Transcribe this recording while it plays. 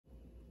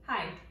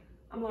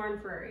I'm Lauren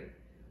Ferreri,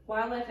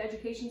 Wildlife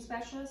Education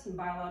Specialist and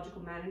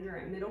Biological Manager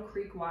at Middle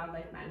Creek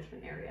Wildlife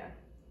Management Area.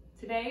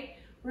 Today,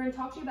 we're going to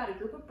talk to you about a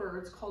group of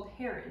birds called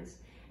herons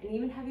and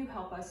even have you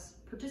help us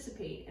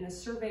participate in a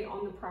survey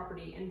on the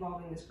property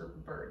involving this group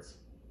of birds.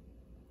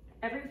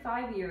 Every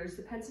 5 years,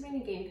 the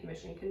Pennsylvania Game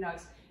Commission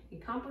conducts a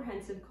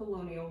comprehensive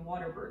colonial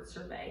water bird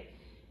survey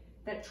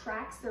that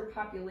tracks their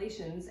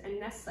populations and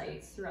nest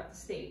sites throughout the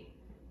state.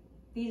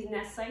 These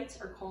nest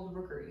sites are called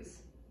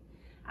rookeries.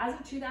 As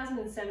of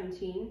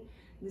 2017,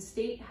 the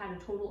state had a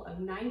total of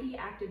 90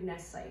 active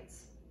nest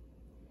sites.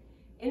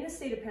 In the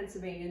state of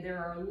Pennsylvania, there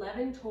are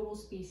 11 total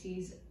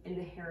species in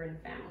the heron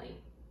family.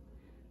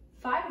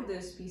 5 of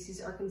those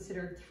species are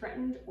considered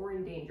threatened or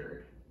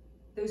endangered.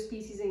 Those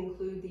species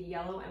include the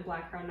yellow and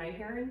black-crowned night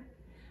heron,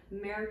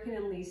 American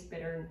and least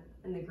bittern,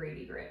 and the great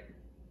egret.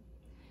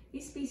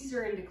 These species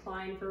are in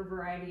decline for a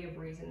variety of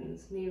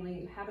reasons,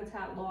 namely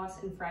habitat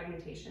loss and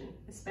fragmentation,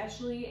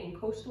 especially in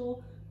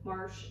coastal,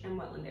 marsh, and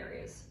wetland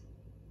areas.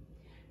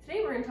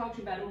 Today we're going to talk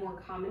to you about a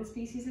more common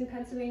species in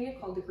Pennsylvania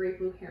called the great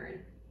blue heron.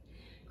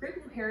 Great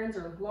blue herons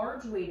are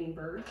large wading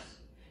birds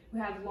who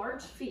have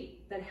large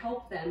feet that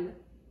help them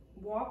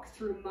walk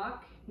through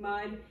muck,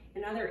 mud,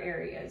 and other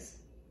areas.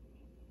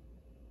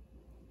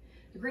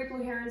 The great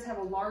blue herons have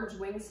a large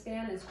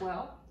wingspan as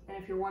well,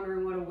 and if you're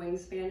wondering what a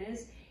wingspan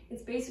is,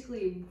 it's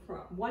basically from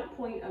one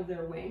point of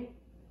their wing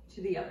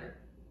to the other.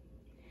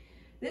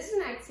 This is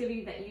an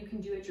activity that you can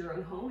do at your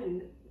own home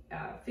and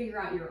figure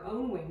out your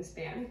own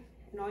wingspan.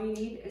 And all you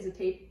need is a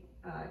tape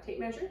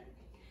measure.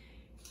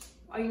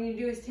 All you need to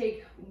do is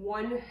take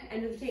one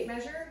end of the tape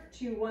measure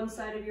to one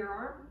side of your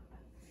arm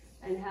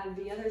and have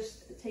the other,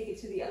 take it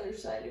to the other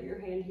side of your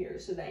hand here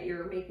so that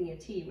you're making a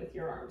T with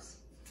your arms.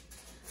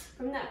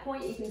 From that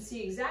point, you can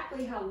see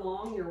exactly how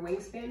long your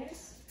wingspan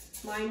is.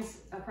 Mine's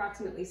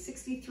approximately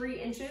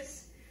 63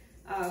 inches.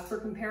 For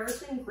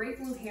comparison, great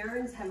blue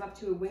herons have up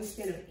to a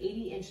wingspan of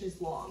 80 inches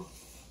long.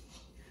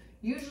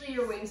 Usually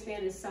your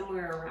wingspan is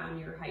somewhere around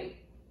your height.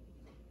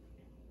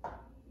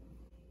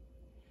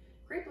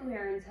 Great blue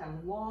herons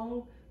have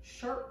long,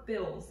 sharp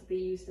bills that they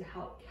use to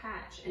help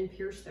catch and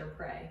pierce their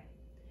prey.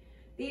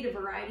 They eat a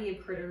variety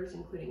of critters,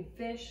 including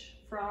fish,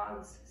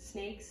 frogs,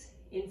 snakes,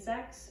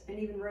 insects, and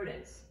even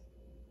rodents.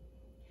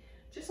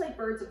 Just like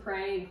birds of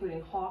prey,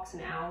 including hawks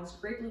and owls,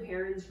 great blue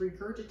herons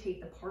regurgitate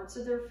the parts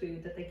of their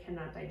food that they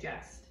cannot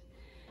digest.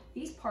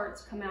 These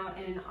parts come out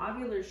in an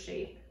ovular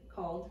shape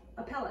called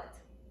a pellet.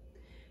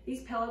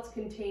 These pellets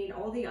contain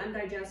all the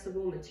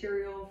undigestible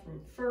material from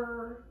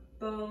fur,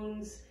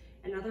 bones,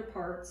 and other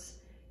parts,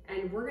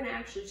 and we're going to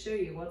actually show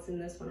you what's in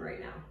this one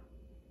right now.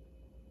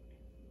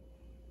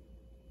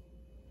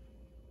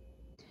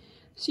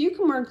 So you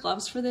can wear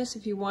gloves for this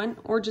if you want,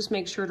 or just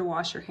make sure to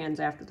wash your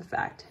hands after the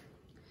fact.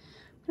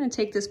 I'm going to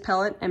take this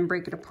pellet and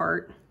break it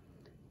apart.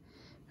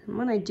 And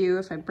when I do,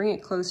 if I bring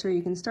it closer,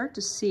 you can start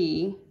to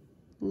see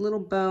little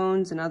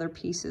bones and other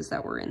pieces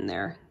that were in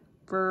there.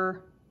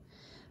 Fur.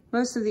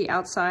 Most of the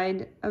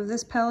outside of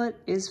this pellet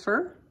is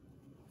fur.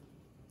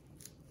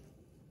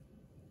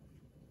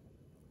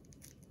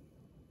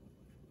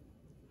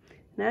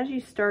 And as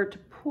you start to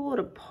pull it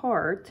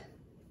apart,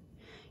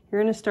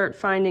 you're going to start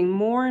finding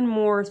more and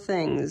more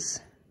things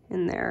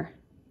in there.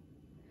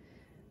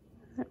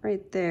 That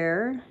right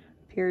there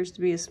appears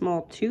to be a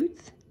small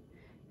tooth.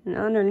 And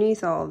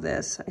underneath all of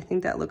this, I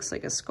think that looks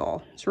like a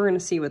skull. So we're going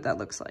to see what that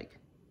looks like.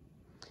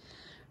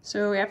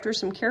 So after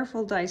some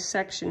careful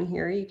dissection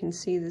here, you can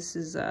see this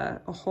is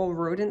a whole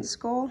rodent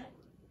skull.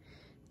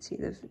 See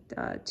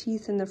the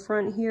teeth in the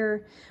front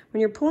here.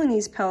 When you're pulling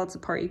these pellets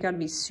apart, you got to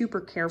be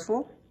super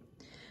careful.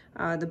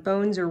 The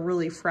bones are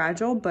really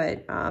fragile,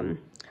 but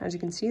as you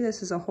can see,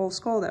 this is a whole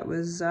skull that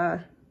was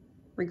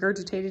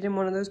regurgitated in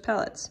one of those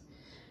pellets.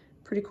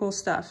 Pretty cool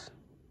stuff.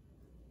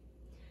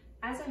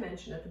 As I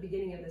mentioned at the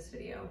beginning of this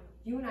video,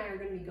 you and I are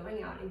going to be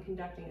going out and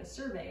conducting a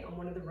survey on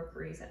one of the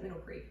rookeries at Middle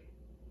Creek.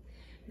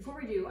 Before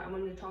we do, I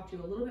wanted to talk to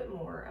you a little bit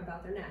more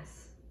about their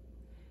nests.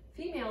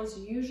 Females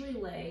usually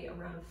lay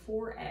around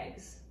 4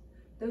 eggs.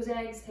 Those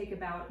eggs take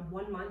about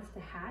 1 month to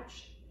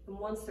hatch, and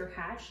once they're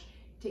hatched,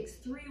 it takes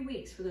 3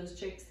 weeks for those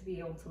chicks to be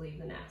able to leave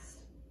the nest.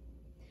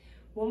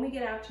 When we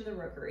get out to the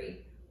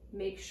rookery,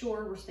 make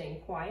sure we're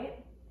staying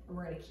quiet, and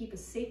we're going to keep a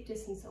safe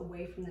distance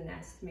away from the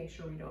nest to make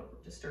sure we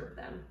don't disturb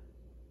them.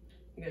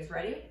 You guys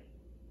ready?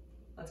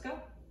 Let's go.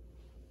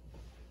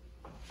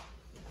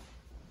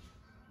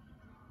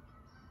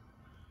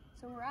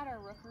 So we're at our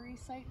rookery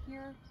site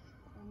here,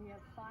 and we have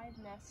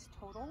 5 nests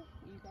total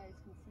that you guys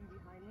can see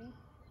behind me.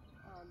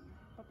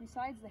 But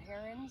besides the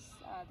herons,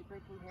 the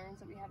great blue herons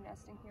that we have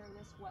nesting here,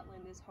 this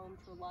wetland is home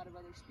to a lot of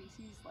other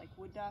species like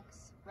wood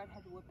ducks,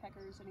 red-headed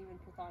woodpeckers, and even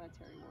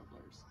prothonotary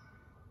warblers.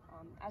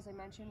 As I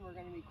mentioned, we're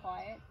going to be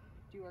quiet,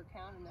 do our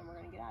count, and then we're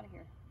going to get out of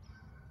here.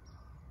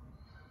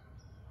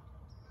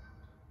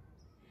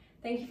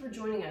 Thank you for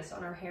joining us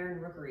on our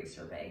heron rookery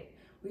survey.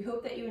 We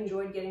hope that you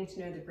enjoyed getting to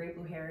know the great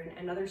blue heron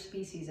and other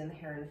species in the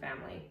heron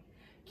family.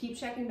 Keep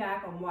checking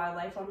back on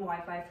Wildlife on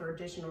Wi-Fi for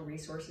additional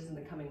resources in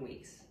the coming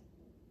weeks.